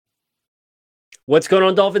What's going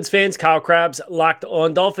on, Dolphins fans? Kyle Krabs, Locked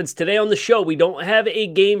on Dolphins. Today on the show, we don't have a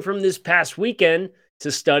game from this past weekend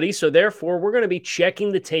to study, so therefore we're going to be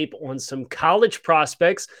checking the tape on some college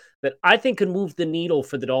prospects that I think could move the needle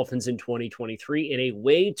for the Dolphins in 2023 in a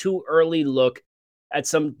way too early look at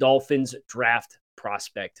some Dolphins draft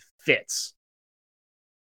prospect fits.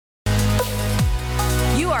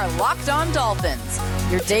 You are Locked on Dolphins,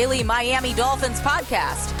 your daily Miami Dolphins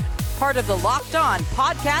podcast, part of the Locked on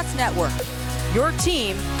Podcast Network. Your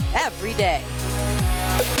team every day.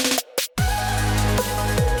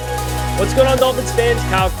 What's going on, Dolphins fans?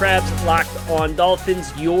 Kyle Krabs, Locked on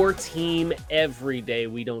Dolphins, your team every day.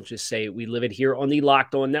 We don't just say it, we live it here on the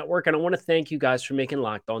Locked on Network. And I want to thank you guys for making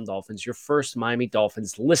Locked on Dolphins your first Miami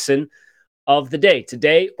Dolphins listen of the day.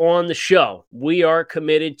 Today on the show, we are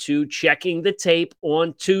committed to checking the tape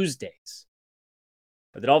on Tuesdays.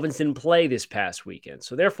 But the Dolphins didn't play this past weekend.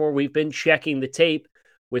 So therefore, we've been checking the tape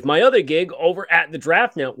with my other gig over at the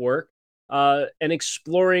Draft Network and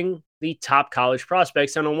exploring the top college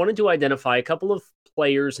prospects. And I wanted to identify a couple of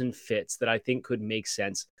players and fits that I think could make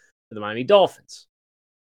sense for the Miami Dolphins.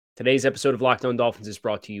 Today's episode of Locked on Dolphins is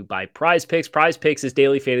brought to you by Prize Picks. Prize Picks is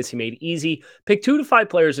daily fantasy made easy. Pick 2 to 5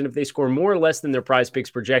 players, and if they score more or less than their Prize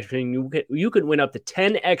Picks projection, you could win up to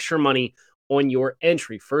 10 extra money on your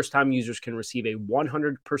entry. First-time users can receive a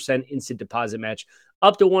 100% instant deposit match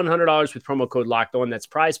up to $100 with promo code Locked On. That's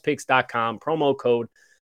prizepicks.com, promo code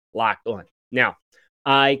Locked On. Now,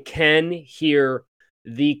 I can hear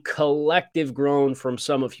the collective groan from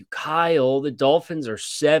some of you. Kyle, the Dolphins are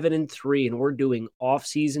 7-3 and we're doing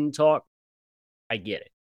off-season talk. I get it.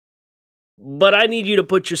 But I need you to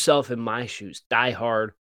put yourself in my shoes. Diehard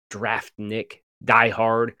Draft Nick,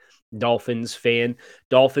 diehard Dolphins fan.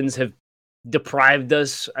 Dolphins have deprived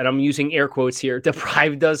us, and I'm using air quotes here,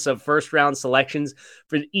 deprived us of first-round selections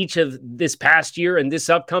for each of this past year and this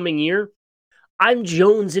upcoming year. I'm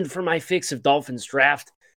jonesing for my fix of Dolphins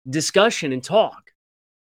draft discussion and talk.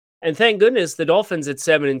 And thank goodness the Dolphins at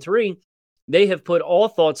 7-3, they have put all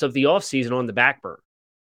thoughts of the offseason on the back burner.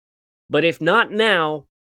 But if not now,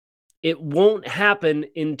 it won't happen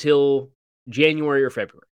until January or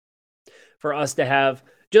February for us to have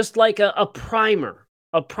just like a primer,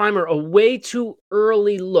 a way too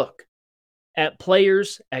early look at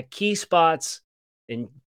players at key spots in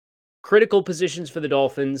critical positions for the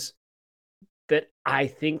Dolphins that I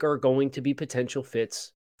think are going to be potential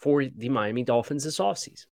fits for the Miami Dolphins this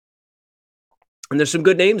offseason. And there's some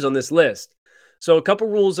good names on this list. So a couple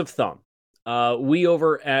rules of thumb. We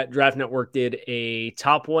over at Draft Network did a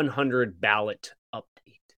top 100 ballot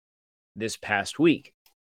update this past week.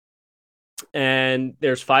 And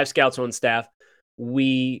there's 5 scouts on staff.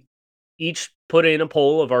 We each put in a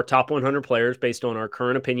poll of our top 100 players based on our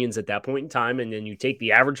current opinions at that point in time. And then you take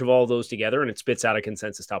the average of all of those together and it spits out a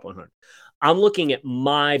consensus top 100. I'm looking at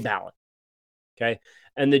my ballot. Okay.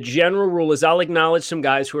 And the general rule is I'll acknowledge some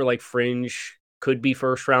guys who are like fringe, could be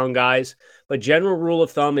first round guys. But general rule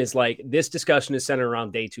of thumb is like this discussion is centered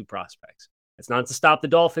around day 2 prospects. It's not to stop the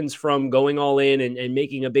Dolphins from going all in and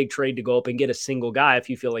making a big trade to go up and get a single guy if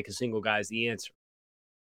you feel like a single guy is the answer.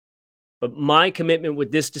 But my commitment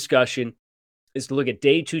with this discussion is to look at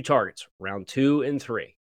day 2 targets, round 2 and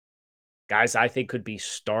 3. Guys I think could be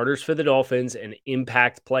starters for the Dolphins and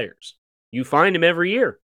impact players. You find them every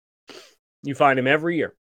year.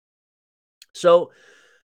 So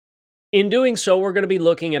in doing so, we're going to be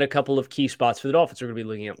looking at a couple of key spots for the Dolphins. We're going to be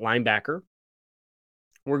looking at linebacker.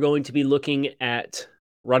 We're going to be looking at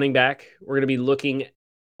running back. We're going to be looking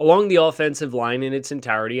along the offensive line in its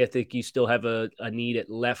entirety. I think you still have a need at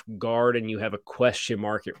left guard and you have a question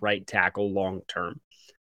mark at right tackle long term.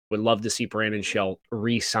 Would love to see Brandon Shell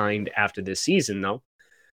re-signed after this season, though.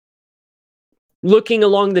 Looking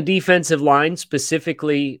along the defensive line,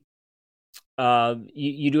 specifically,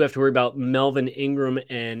 you do have to worry about Melvin Ingram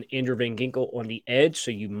and Andrew Van Ginkel on the edge, so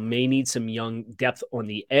you may need some young depth on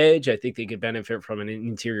the edge. I think they could benefit from an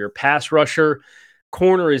interior pass rusher.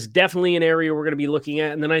 Corner is definitely an area we're going to be looking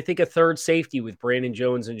at. And then I think a third safety with Brandon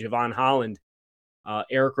Jones and Javon Holland.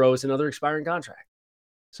 Eric Rose, another expiring contract.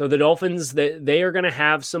 So the Dolphins, they are going to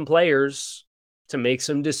have some players to make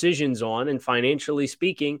some decisions on, and financially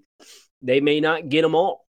speaking, they may not get them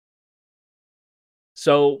all.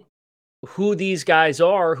 So who these guys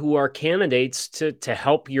are who are candidates to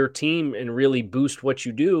help your team and really boost what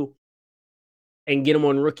you do and get them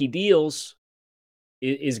on rookie deals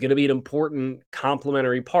is going to be an important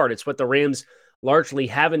complementary part. It's what the Rams largely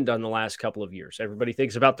haven't done the last couple of years. Everybody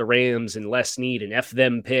thinks about the Rams and Les Snead and F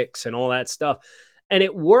them picks and all that stuff. And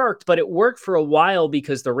it worked, but it worked for a while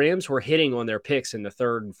because the Rams were hitting on their picks in the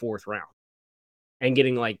 3rd and 4th round and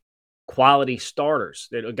getting like quality starters,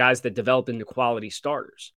 guys that develop into quality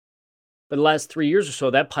starters. But the last 3 years or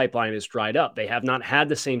so, that pipeline has dried up. They have not had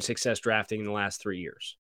the same success drafting in the last 3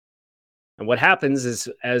 years. And what happens is,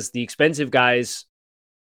 as the expensive guys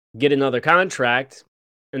get another contract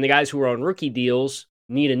and the guys who are on rookie deals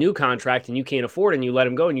need a new contract and you can't afford it and you let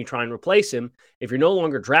him go and you try and replace him, if you're no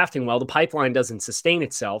longer drafting well, the pipeline doesn't sustain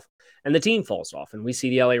itself and the team falls off. And we see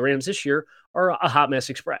the LA Rams this year are a hot mess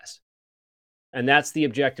express. And that's the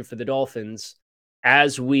objective for the Dolphins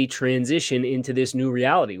as we transition into this new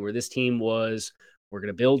reality where this team was, we're going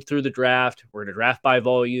to build through the draft. We're going to draft by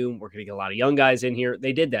volume. We're going to get a lot of young guys in here.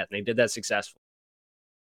 They did that, and they did that successfully.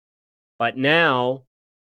 But now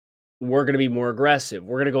we're going to be more aggressive.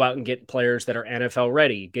 We're going to go out and get players that are NFL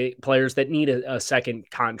ready, get players that need a second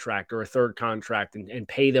contract or a third contract and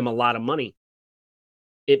pay them a lot of money.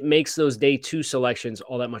 It makes those day two selections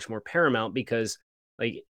all that much more paramount because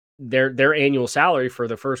like their annual salary for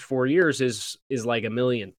the first 4 years is like $1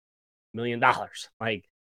 million. Like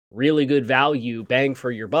really good value, bang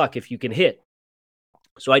for your buck if you can hit.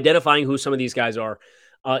 So identifying who some of these guys are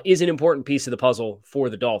is an important piece of the puzzle for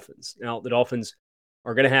the Dolphins. Now, the Dolphins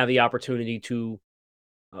are going to have the opportunity to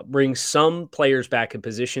bring some players back in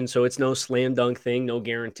position. So it's no slam dunk thing, no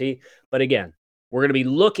guarantee. But again, we're going to be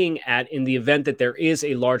looking at, in the event that there is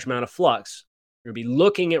a large amount of flux, we're going to be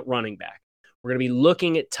looking at running back. We're going to be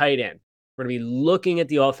looking at tight end. We're going to be looking at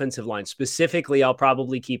the offensive line. Specifically, I'll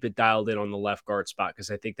probably keep it dialed in on the left guard spot because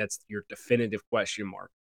I think that's your definitive question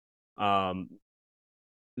mark.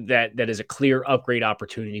 That is a clear upgrade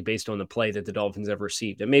opportunity based on the play that the Dolphins have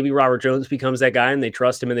received. And maybe Robert Jones becomes that guy and they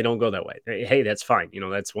trust him and they don't go that way. Hey, that's fine.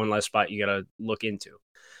 That's one less spot you got to look into.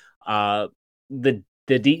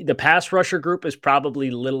 The pass rusher group is probably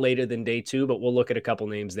a little later than day two, but we'll look at a couple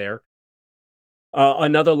names there.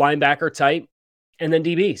 Another linebacker type, and then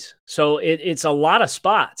DBs. So it's a lot of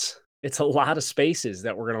spots. It's a lot of spaces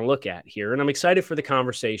that we're going to look at here. And I'm excited for the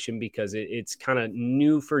conversation because it's kind of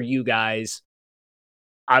new for you guys.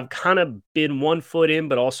 I've kind of been 1 foot in,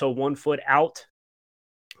 but also 1 foot out.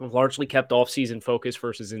 I've largely kept off-season focus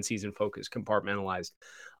versus in-season focus compartmentalized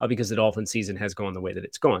because the Dolphin season has gone the way that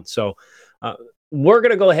it's gone. So we're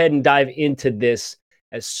going to go ahead and dive into this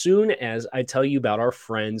as soon as I tell you about our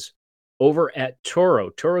friends over at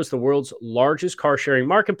Turo. Turo is the world's largest car-sharing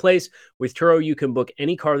marketplace. With Turo, you can book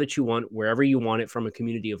any car that you want, wherever you want it, from a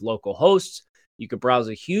community of local hosts. You can browse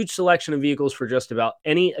a huge selection of vehicles for just about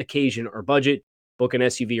any occasion or budget. Book an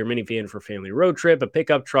SUV or minivan for a family road trip, a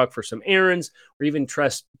pickup truck for some errands, or even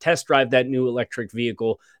test drive that new electric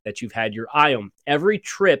vehicle that you've had your eye on. Every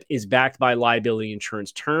trip is backed by liability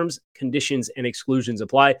insurance. Terms, conditions, and exclusions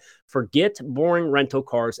apply. Forget boring rental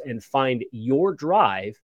cars and find your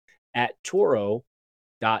drive at Turo.com.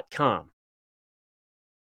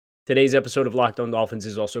 Today's episode of Locked On Dolphins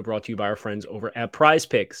is also brought to you by our friends over at Prize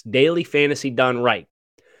Picks. Daily fantasy done right.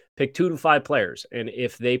 Pick 2 to 5 players, and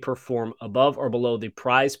if they perform above or below the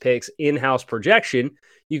Prize Picks in-house projection,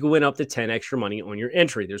 you can win up to 10 extra money on your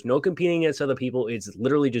entry. There's no competing against other people. It's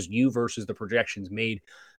literally just you versus the projections made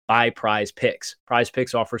by Prize Picks. Prize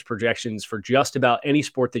Picks offers projections for just about any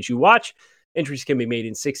sport that you watch. Entries can be made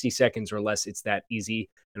in 60 seconds or less. It's that easy.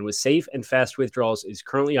 And with safe and fast withdrawals, is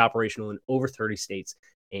currently operational in over 30 states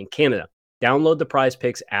and Canada. Download the Prize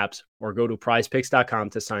Picks apps or go to prizepicks.com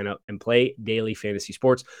to sign up and play daily fantasy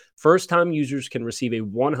sports. First-time users can receive a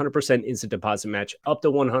 100% instant deposit match up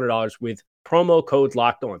to $100 with promo code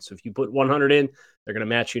Locked On. So if you put 100 in, they're going to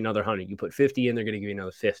match you another 100. You put 50 in, they're going to give you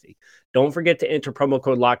another 50. Don't forget to enter promo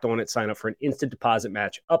code Locked On and sign up for an instant deposit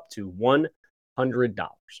match up to $100.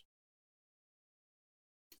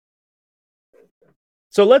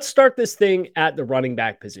 So let's start this thing at the running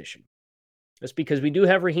back position. That's because we do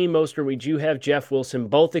have Raheem Mostert, we do have Jeff Wilson,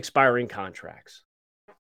 both expiring contracts.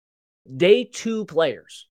 Day two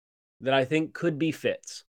players that I think could be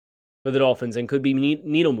fits for the Dolphins and could be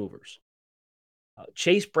needle movers.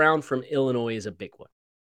 Chase Brown from Illinois is a big one.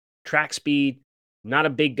 Track speed, not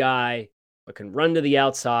a big guy, but can run to the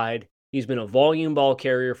outside. He's been a volume ball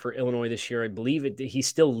carrier for Illinois this year. I believe he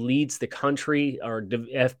still leads the country or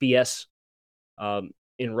FBS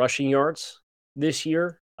in rushing yards this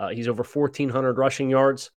year. He's over 1,400 rushing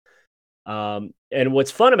yards. And what's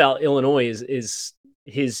fun about Illinois is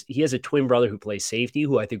he has a twin brother who plays safety,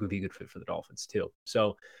 who I think would be a good fit for the Dolphins too.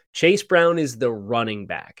 So Chase Brown is the running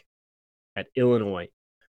back at Illinois,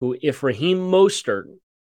 who, if Raheem Mostert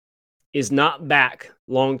is not back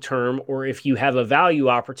long-term, or if you have a value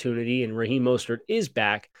opportunity and Raheem Mostert is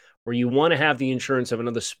back, where you want to have the insurance of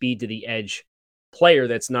another speed to the edge player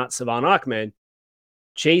that's not Salvon Ahmed,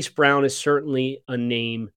 Chase Brown is certainly a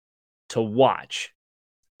name to watch.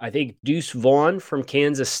 I think Deuce Vaughn from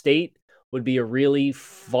Kansas State would be a really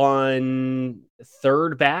fun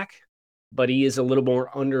third back, but he is a little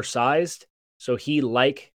more undersized. So he,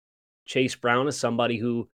 like Chase Brown, is somebody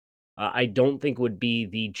who I don't think would be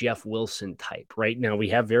the Jeff Wilson type. Right now, we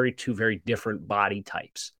have two very different body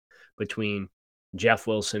types between Jeff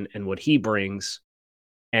Wilson and what he brings,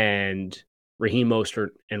 and Raheem Mostert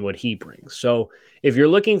and what he brings. So if you're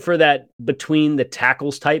looking for that between the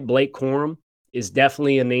tackles type, Blake Corum is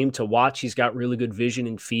definitely a name to watch. He's got really good vision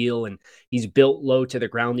and feel, and he's built low to the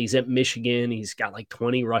ground. He's at Michigan. He's got like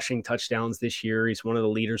 20 rushing touchdowns this year. He's one of the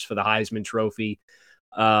leaders for the Heisman Trophy.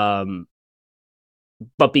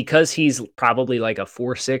 But because he's probably like a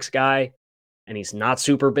 4'6" guy and he's not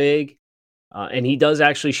super big, and he does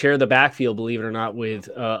actually share the backfield, believe it or not, with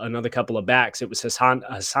another couple of backs. It was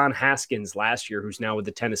Hassan Haskins last year, who's now with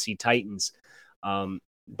the Tennessee Titans.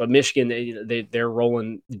 But Michigan, they're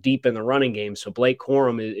rolling deep in the running game. So Blake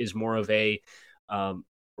Corum is more of a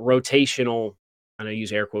rotational, and I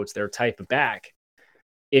use air quotes there, type of back.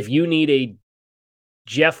 If you need a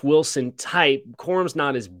Jeff Wilson type, Corum's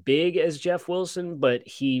not as big as Jeff Wilson, but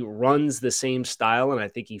he runs the same style, and I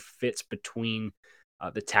think he fits between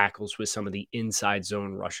the tackles with some of the inside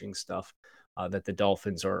zone rushing stuff that the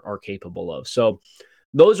Dolphins are capable of. So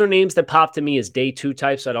those are names that pop to me as day two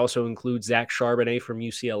types. I'd also include Zach Charbonnet from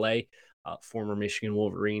UCLA, former Michigan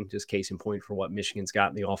Wolverine, just case in point for what Michigan's got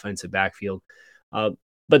in the offensive backfield.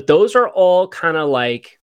 But those are all kind of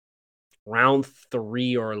like round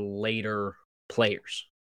 3 or later players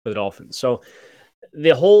for the Dolphins. So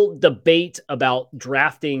the whole debate about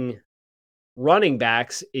drafting running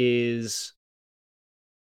backs is,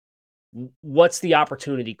 what's the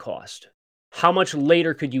opportunity cost? How much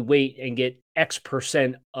later could you wait and get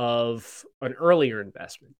X% of an earlier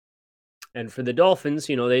investment? And for the Dolphins,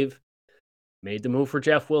 they've made the move for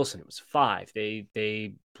Jeff Wilson. It was 5.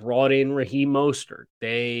 They brought in Raheem Mostert.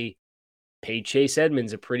 They paid Chase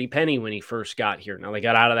Edmonds a pretty penny when he first got here. Now they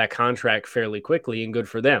got out of that contract fairly quickly, and good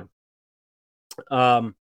for them.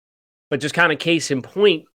 But just kind of case in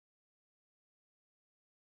point,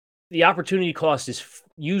 the opportunity cost is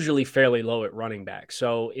usually fairly low at running back.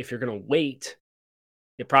 So if you're going to wait,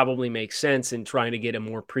 it probably makes sense in trying to get a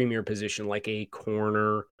more premier position like a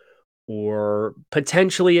corner or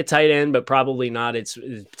potentially a tight end, but probably not.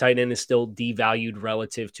 Tight end is still devalued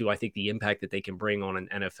relative to, I think, the impact that they can bring on an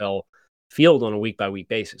NFL field on a week-by-week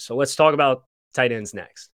basis. So let's talk about tight ends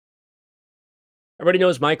next. Everybody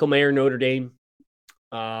knows Michael Mayer, Notre Dame.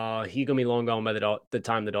 He's going to be long gone by the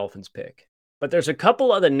time the Dolphins pick. But there's a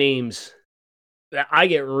couple other names that I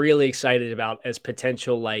get really excited about as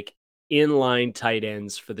potential like inline tight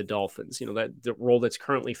ends for the Dolphins. That the role that's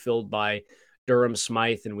currently filled by Durham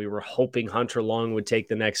Smythe, and we were hoping Hunter Long would take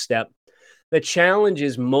the next step. The challenge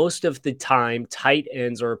is most of the time tight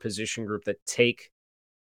ends are a position group that take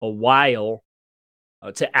a while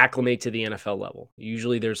to acclimate to the NFL level.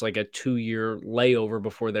 Usually there's like a 2-year layover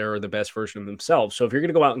before they're the best version of themselves. So if you're going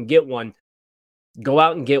to go out and get one, go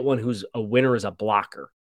out and get one who's a winner as a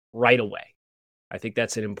blocker right away. I think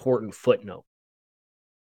that's an important footnote.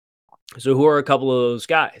 So who are a couple of those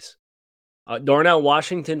guys? Darnell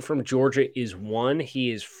Washington from Georgia is one.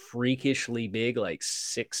 He is freakishly big, like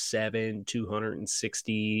 6'7",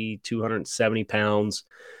 260, 270 pounds.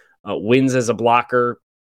 Wins as a blocker.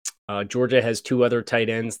 Georgia has 2 other tight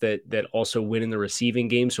ends that also win in the receiving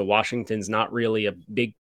game. So Washington's not really a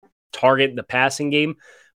big target in the passing game,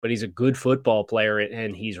 but he's a good football player,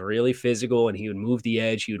 and he's really physical, and he would move the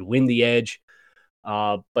edge. He would win the edge,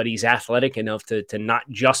 but he's athletic enough to not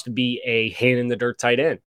just be a hand-in-the-dirt tight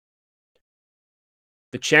end.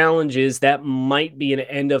 The challenge is that might be an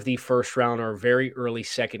end of the first round or very early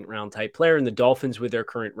second round type player, and the Dolphins, with their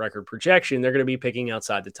current record projection, they're going to be picking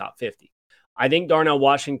outside the top 50. I think Darnell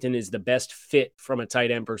Washington is the best fit from a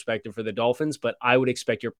tight end perspective for the Dolphins, but I would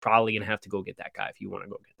expect you're probably going to have to go get that guy if you want to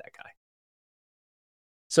go get that guy.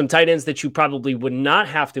 Some tight ends that you probably would not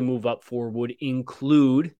have to move up for would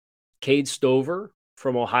include Cade Stover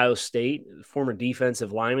from Ohio State, former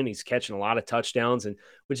defensive lineman. He's catching a lot of touchdowns, and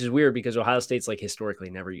which is weird because Ohio State's like historically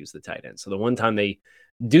never used the tight end. So the one time they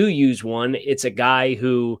do use one, it's a guy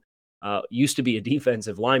who used to be a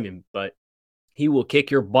defensive lineman, but he will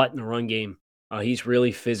kick your butt in the run game. He's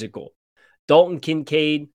really physical. Dalton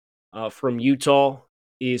Kincaid from Utah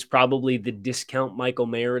is probably the discount Michael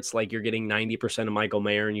Mayer. It's like you're getting 90% of Michael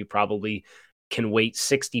Mayer, and you probably can wait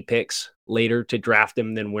 60 picks later to draft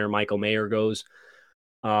him than where Michael Mayer goes.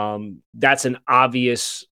 That's an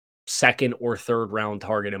obvious second or third round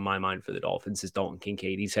target in my mind for the Dolphins is Dalton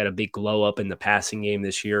Kincaid. He's had a big glow up in the passing game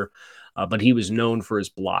this year, but he was known for his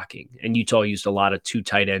blocking. And Utah used a lot of 2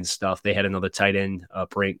 tight end stuff. They had another tight end,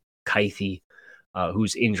 Brent Kuithe,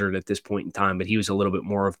 who's injured at this point in time, but he was a little bit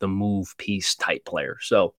more of the move piece type player.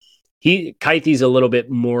 So Kuithe's a little bit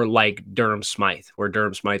more like Durham Smythe, where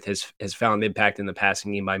Durham Smythe has found impact in the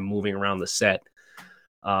passing game by moving around the set.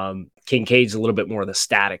 Kincaid's a little bit more of the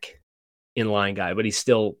static inline guy, but he's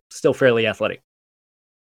still fairly athletic.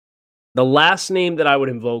 The last name that I would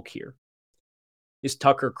invoke here is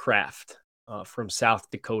Tucker Kraft from South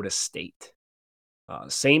Dakota State.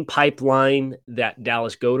 Same pipeline that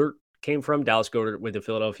Dallas Goedert came from. Dallas Goedert with the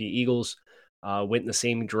Philadelphia Eagles went in the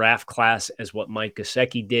same draft class as what Mike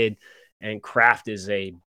Gesicki did, and Kraft is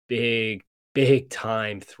a big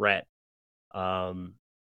time threat.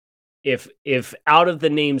 If out of the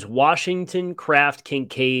names Washington, Kraft,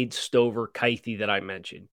 Kincaid, Stover, Kuithe that I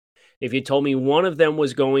mentioned, if you told me one of them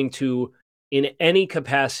was going to, in any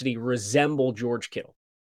capacity, resemble George Kittle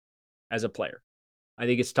as a player, I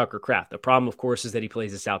think it's Tucker Kraft. The problem, of course, is that he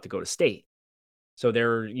plays at South Dakota State. So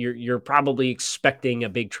you're probably expecting a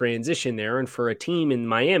big transition there. And for a team in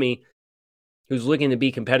Miami who's looking to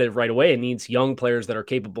be competitive right away and needs young players that are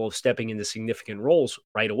capable of stepping into significant roles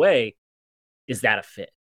right away, is that a fit?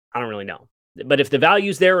 I don't really know. But if the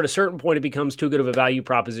value's there at a certain point, it becomes too good of a value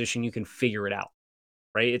proposition. You can figure it out,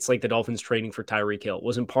 right? It's like the Dolphins trading for Tyreek Hill. It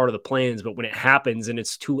wasn't part of the plans, but when it happens and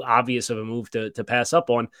it's too obvious of a move to pass up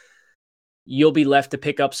on, you'll be left to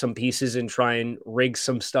pick up some pieces and try and rig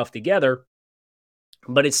some stuff together.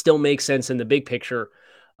 But it still makes sense in the big picture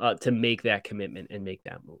to make that commitment and make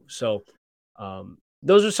that move. So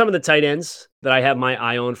those are some of the tight ends that I have my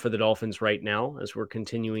eye on for the Dolphins right now as we're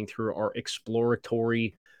continuing through our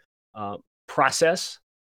exploratory process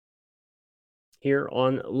here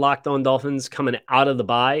on Locked On Dolphins. Coming out of the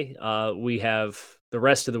bye, we have the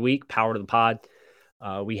rest of the week, Power to the Pod.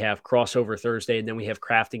 We have crossover Thursday, and then we have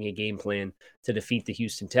crafting a game plan to defeat the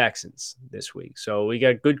Houston Texans this week. So we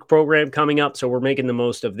got a good program coming up. So we're making the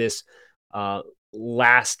most of this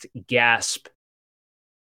last gasp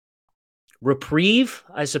reprieve,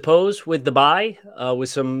 I suppose, with the bye, with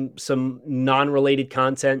some non-related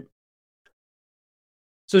content.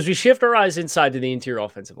 So as we shift our eyes inside to the interior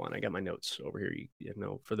offensive line, I got my notes over here. You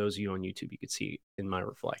know, for those of you on YouTube, you could see in my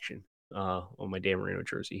reflection on my Dan Marino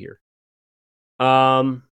jersey here.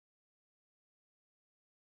 John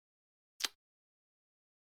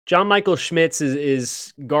Michael Schmitz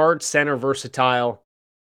is guard, center, versatile.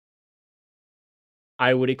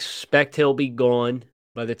 I would expect he'll be gone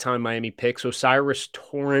by the time Miami picks. O'Cyrus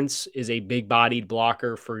Torrence is a big-bodied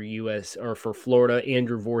blocker for Florida.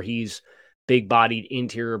 Andrew Voorhees, big-bodied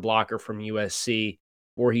interior blocker from USC.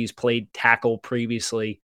 Voorhees played tackle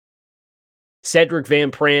previously. Cedric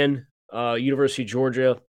Van Pran, University of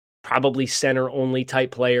Georgia, probably center-only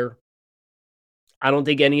type player. I don't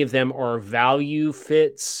think any of them are value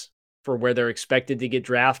fits for where they're expected to get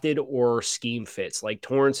drafted or scheme fits. Like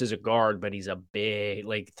Torrance is a guard, but he's a big,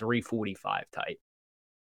 like 345 type.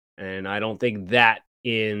 And I don't think that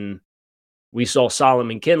we saw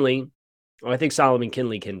Solomon Kinley. I think Solomon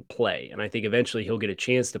Kinley can play, and I think eventually he'll get a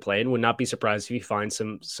chance to play and would not be surprised if he finds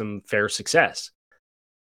some fair success.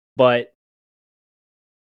 But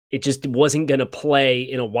it just wasn't going to play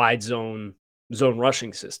in a wide zone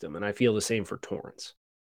rushing system, and I feel the same for Torrance.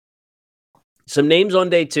 Some names on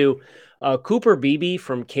day 2. Cooper Beebe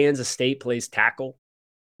from Kansas State plays tackle.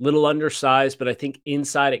 Little undersized, but I think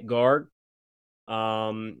inside at guard,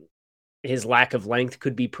 his lack of length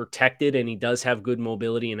could be protected, and he does have good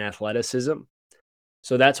mobility and athleticism.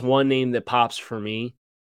 So that's one name that pops for me.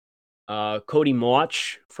 Cody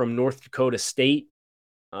Mauch from North Dakota State.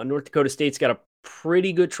 North Dakota State's got a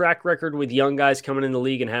pretty good track record with young guys coming in the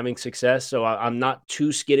league and having success, so I'm not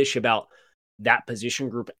too skittish about that position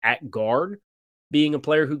group at guard being a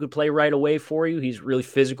player who could play right away for you. He's a really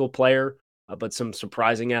physical player, but some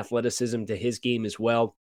surprising athleticism to his game as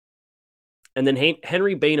well. And then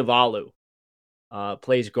Henry Bainivalu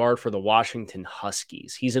plays guard for the Washington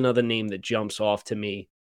Huskies. He's another name that jumps off to me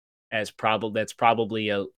as that's probably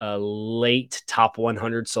a late top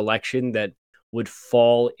 100 selection that would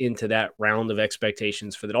fall into that round of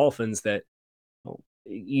expectations for the Dolphins that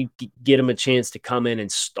you get him a chance to come in and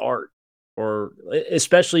start, or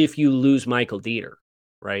especially if you lose Michael Dieter,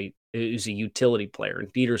 right? Who's a utility player,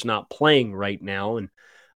 and Dieter's not playing right now. And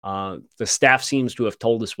the staff seems to have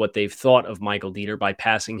told us what they've thought of Michael Dieter by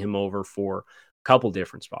passing him over for a couple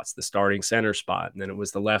different spots, the starting center spot, and then it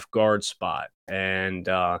was the left guard spot. And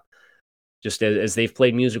just as they've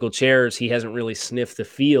played musical chairs, he hasn't really sniffed the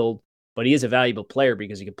field, but he is a valuable player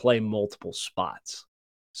because he can play multiple spots.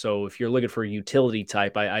 So if you're looking for a utility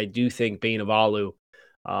type, I do think Bainivalu,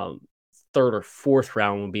 third or fourth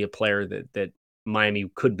round, would be a player that Miami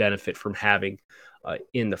could benefit from having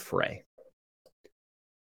in the fray.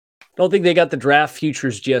 Don't think they got the draft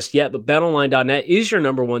futures just yet, but betonline.net is your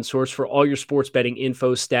number one source for all your sports betting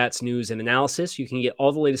info, stats, news, and analysis. You can get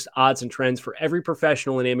all the latest odds and trends for every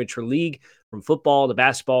professional and amateur league, from football to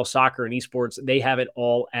basketball, soccer, and esports. They have it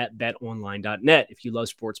all at betonline.net. If you love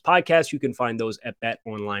sports podcasts, you can find those at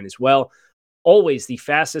betonline as well. Always the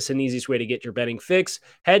fastest and easiest way to get your betting fix.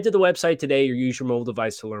 Head to the website today or use your mobile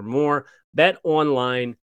device to learn more. Bet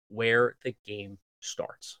online, where the game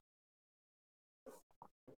starts.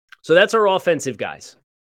 So that's our offensive guys.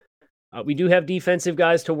 We do have defensive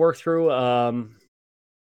guys to work through. I'm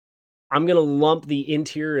going to lump the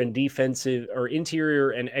interior and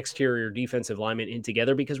exterior defensive linemen in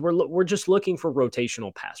together because we're just looking for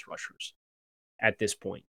rotational pass rushers at this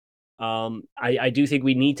point. I do think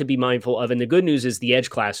we need to be mindful of, and the good news is the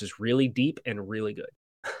edge class is really deep and really good.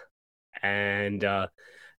 And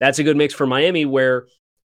that's a good mix for Miami, where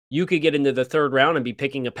you could get into the third round and be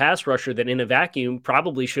picking a pass rusher that in a vacuum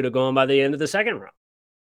probably should have gone by the end of the second round,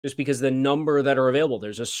 just because the number that are available,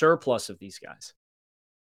 there's a surplus of these guys.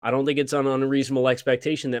 I don't think it's an unreasonable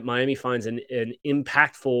expectation that Miami finds an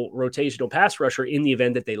impactful rotational pass rusher in the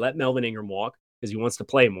event that they let Melvin Ingram walk because he wants to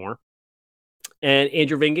play more, and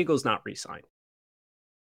Andrew Van Ginkel's not re-signed.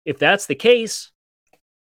 If that's the case,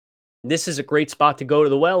 this is a great spot to go to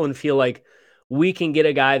the well and feel like we can get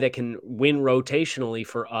a guy that can win rotationally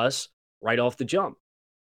for us right off the jump.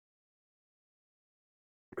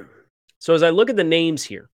 So as I look at the names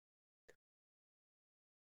here,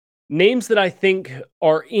 names that I think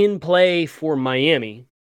are in play for Miami,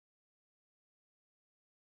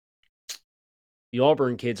 the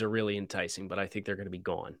Auburn kids are really enticing, but I think they're going to be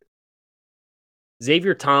gone.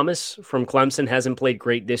 Xavier Thomas from Clemson hasn't played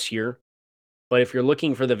great this year, but if you're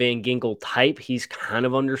looking for the Van Ginkel type, he's kind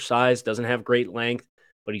of undersized, doesn't have great length,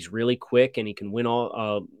 but he's really quick and he can win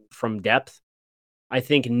all from depth. I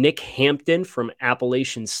think Nick Hampton from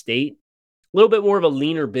Appalachian State, a little bit more of a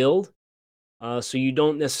leaner build, so you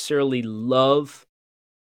don't necessarily love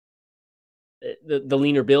the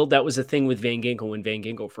leaner build. That was the thing with Van Ginkel when Van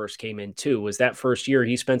Ginkel first came in too, was that first year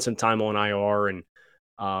he spent some time on IR, and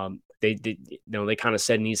they kind of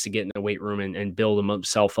said he needs to get in the weight room and build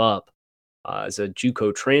himself up as a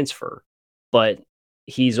JUCO transfer. But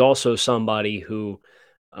he's also somebody who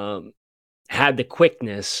had the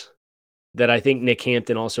quickness that I think Nick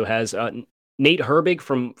Hampton also has. Nate Herbig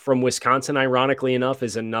from Wisconsin, ironically enough,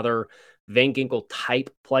 is another Van Ginkel type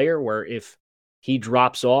player where if he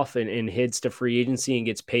drops off and heads to free agency and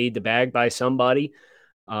gets paid the bag by somebody,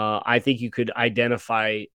 I think you could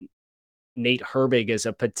identify Nate Herbig as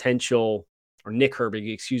a potential, or Nick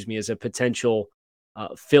Herbig, excuse me, as a potential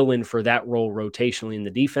fill-in for that role rotationally in the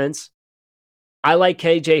defense. I like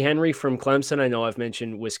KJ Henry from Clemson. I know I've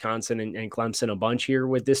mentioned Wisconsin and Clemson a bunch here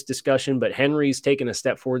with this discussion, but Henry's taken a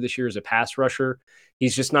step forward this year as a pass rusher.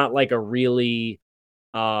 He's just not like a really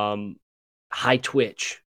high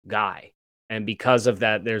twitch guy. And because of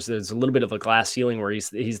that, there's a little bit of a glass ceiling where he's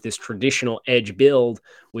this traditional edge build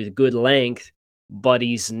with good length, but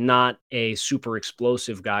he's not a super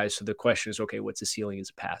explosive guy. So the question is, okay, what's the ceiling as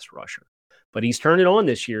a pass rusher? But he's turned it on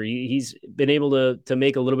this year. He's been able to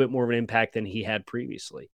make a little bit more of an impact than he had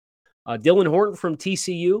previously. Dylan Horton from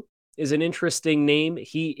TCU is an interesting name.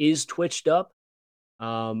 He is twitched up.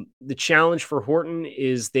 The challenge for Horton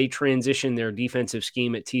is they transition their defensive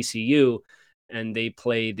scheme at TCU, and they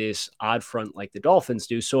play this odd front like the Dolphins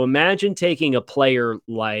do. So imagine taking a player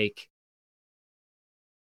like,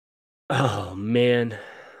 Phillips,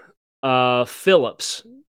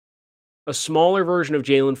 a smaller version of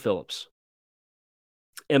Jalen Phillips,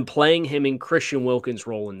 and playing him in Christian Wilkins'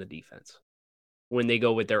 role in the defense when they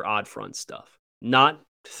go with their odd front stuff. Not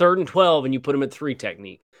 3rd and 12 and you put him at 3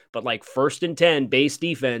 technique, but like 1st and 10 base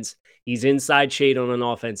defense, he's inside shade on an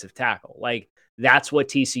offensive tackle. Like that's what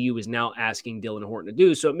TCU is now asking Dylan Horton to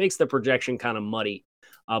do. So it makes the projection kind of muddy,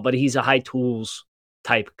 but he's a high tools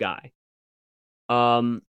type guy.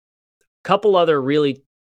 Couple other really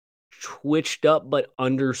twitched up but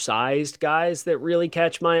undersized guys that really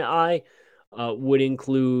catch my eye would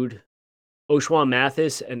include Oshwan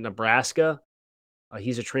Mathis at Nebraska.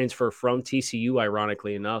 He's a transfer from TCU,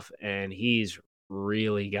 ironically enough, and he's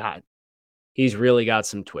really got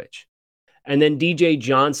some twitch. And then DJ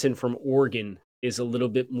Johnson from Oregon is a little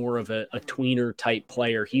bit more of a tweener type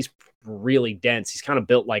player. He's really dense. He's kind of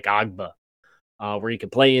built like Agba, where he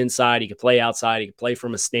could play inside, he could play outside, he could play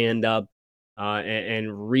from a stand-up,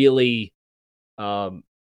 and really,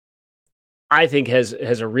 I think has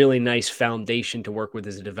a really nice foundation to work with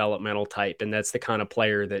as a developmental type. And that's the kind of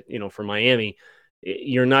player that, for Miami,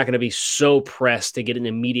 you're not going to be so pressed to get an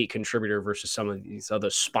immediate contributor versus some of these other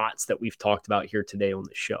spots that we've talked about here today on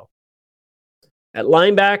the show. At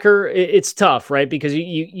linebacker, it's tough, right? Because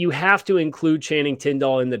you have to include Channing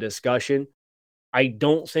Tindall in the discussion. I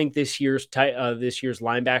don't think this year's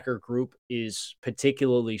linebacker group is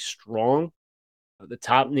particularly strong. The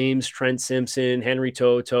top names: Trent Simpson, Henry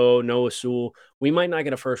Toto, Noah Sewell. We might not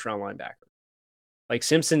get a first round linebacker. Like,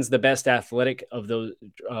 Simpson's the best athletic of those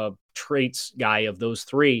traits guy of those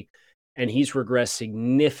three, and he's regressed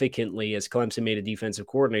significantly as Clemson made a defensive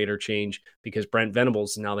coordinator change because Brent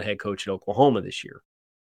Venables is now the head coach at Oklahoma this year.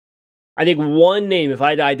 I think one name, if I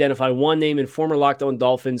had to identify one name, and former Locked On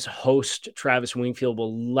Dolphins host Travis Wingfield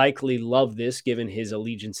will likely love this given his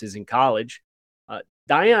allegiances in college.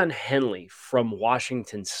 Dion Henley from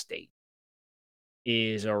Washington State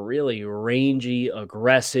is a really rangy,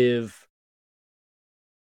 aggressive,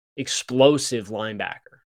 explosive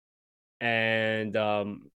linebacker. And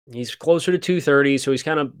he's closer to 230, so he's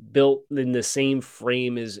kind of built in the same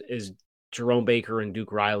frame as Jerome Baker and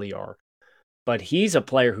Duke Riley are. But he's a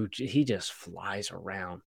player who he just flies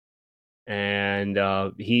around. And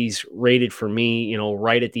he's rated for me,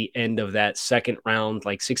 right at the end of that second round,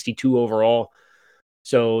 like 62 overall.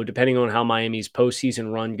 So depending on how Miami's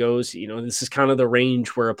postseason run goes, this is kind of the range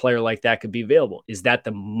where a player like that could be available. Is that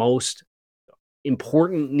the most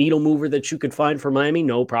important needle mover that you could find for Miami?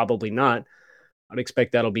 No, probably not. I'd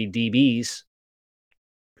expect that'll be DBs.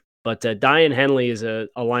 But Dion Henley is a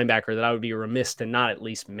linebacker that I would be remiss to not at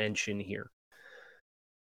least mention here.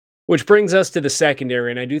 Which brings us to the secondary,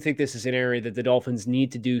 and I do think this is an area that the Dolphins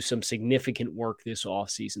need to do some significant work this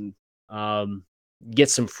offseason. Get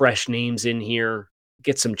some fresh names in here,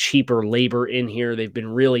 get some cheaper labor in here. They've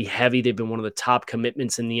been really heavy. They've been one of the top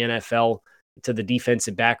commitments in the NFL to the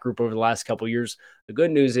defensive back group over the last couple of years. The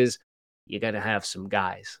good news is you got to have some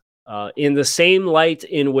guys. In the same light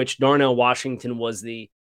in which Darnell Washington was you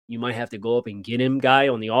might have to go up and get him guy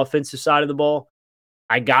on the offensive side of the ball,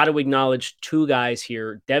 I got to acknowledge two guys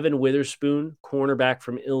here: Devin Witherspoon, cornerback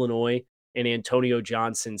from Illinois, and Antonio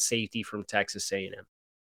Johnson, safety from Texas A&M.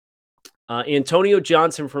 Antonio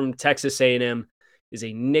Johnson from Texas A&M is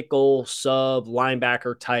a nickel sub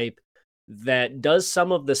linebacker type that does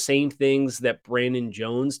some of the same things that Brandon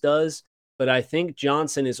Jones does, but I think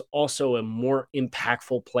Johnson is also a more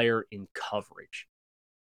impactful player in coverage.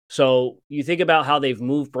 So you think about how they've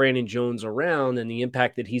moved Brandon Jones around and the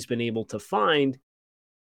impact that he's been able to find,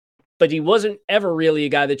 but he wasn't ever really a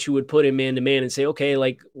guy that you would put in man-to-man and say, okay,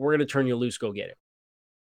 like, we're going to turn you loose, go get him.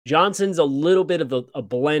 Johnson's a little bit of a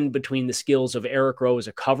blend between the skills of Eric Rowe as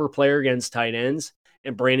a cover player against tight ends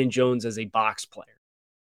and Brandon Jones as a box player.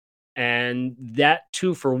 And that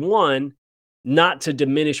 2-for-1, not to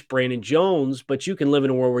diminish Brandon Jones, but you can live in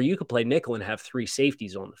a world where you could play nickel and have three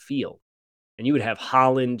safeties on the field. And you would have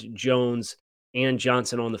Holland, Jones, and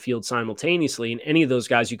Johnson on the field simultaneously. And any of those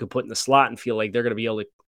guys you could put in the slot and feel like they're going to be able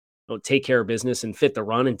to take care of business and fit the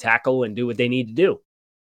run and tackle and do what they need to do.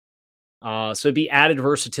 So it'd be added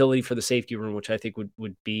versatility for the safety room, which I think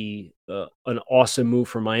would be an awesome move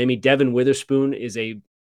for Miami. Devin Witherspoon is a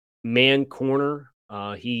man corner.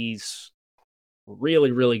 He's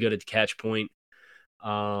really, really good at the catch point.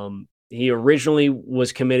 He originally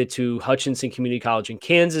was committed to Hutchinson Community College in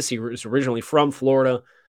Kansas. He was originally from Florida.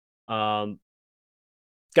 Got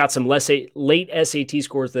some late SAT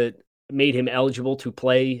scores that made him eligible to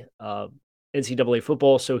play NCAA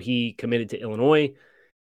football, so he committed to Illinois.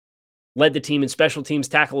 Led the team in special teams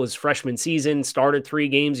tackle his freshman season, started 3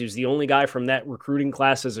 games. He was the only guy from that recruiting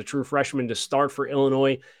class as a true freshman to start for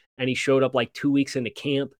Illinois, and he showed up like 2 weeks into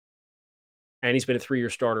camp, and he's been a 3-year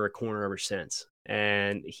starter at corner ever since.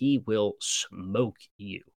 And he will smoke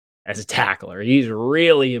you as a tackler. He's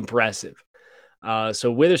really impressive.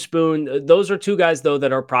 So Witherspoon, those are two guys, though,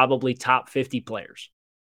 that are probably top 50 players.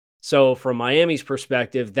 So from Miami's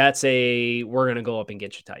perspective, that's we're going to go up and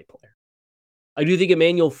get you type player. I do think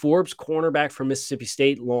Emmanuel Forbes, cornerback from Mississippi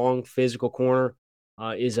State, long, physical corner,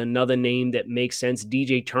 is another name that makes sense.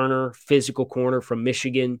 DJ Turner, physical corner from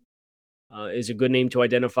Michigan, is a good name to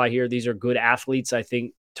identify here. These are good athletes. I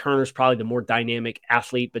think Turner's probably the more dynamic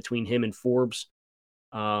athlete between him and Forbes.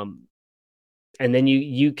 And then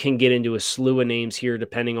you can get into a slew of names here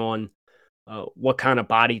depending on what kind of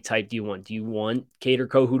body type do you want. Do you want Kader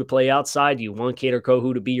Kohou to play outside? Do you want Kader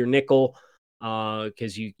Kohou to be your nickel?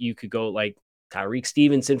 Because you could go like Tyreek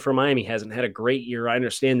Stevenson from Miami. Hasn't had a great year. I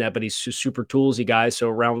understand that, but he's a super toolsy guy. So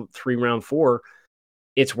round 3, round 4,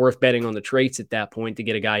 it's worth betting on the traits at that point to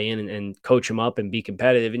get a guy in and coach him up and be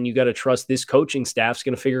competitive. And you got to trust this coaching staff's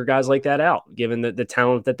going to figure guys like that out, given the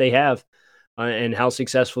talent that they have and how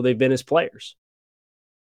successful they've been as players.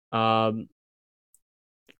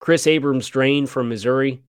 Chris Abrams-Drain from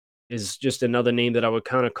Missouri is just another name that I would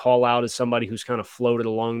kind of call out as somebody who's kind of floated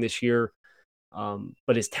along this year.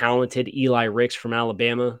 but is talented. Eli Ricks from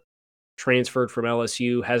Alabama, transferred from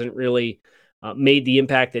LSU, hasn't really made the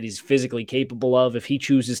impact that he's physically capable of. If he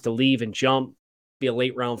chooses to leave and jump, be a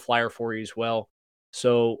late round flyer for you as well.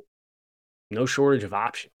 So no shortage of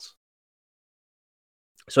options.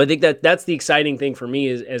 So I think that's the exciting thing for me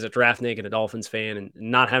as a draftnik and a Dolphins fan, and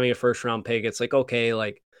not having a first round pick. It's like, okay,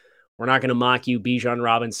 like we're not going to mock you, Bijan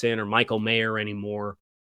Robinson or Michael Mayer anymore.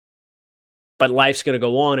 But life's going to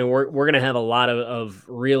go on, and we're going to have a lot of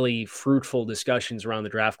really fruitful discussions around the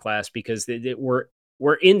draft class because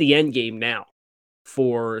we're in the end game now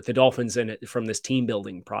for the Dolphins and from this team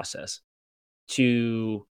building process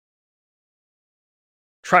to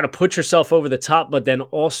try to put yourself over the top, but then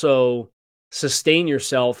also sustain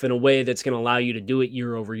yourself in a way that's going to allow you to do it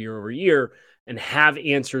year over year over year and have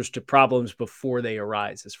answers to problems before they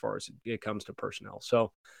arise as far as it comes to personnel.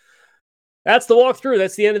 So that's the walkthrough.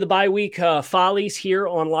 That's the end of the bye week follies here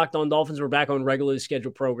on Locked On Dolphins. We're back on regularly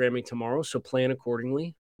scheduled programming tomorrow, so plan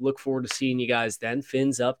accordingly. Look forward to seeing you guys then.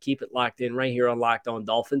 Fins up. Keep it locked in right here on Locked On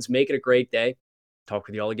Dolphins. Make it a great day. Talk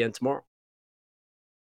with you all again tomorrow.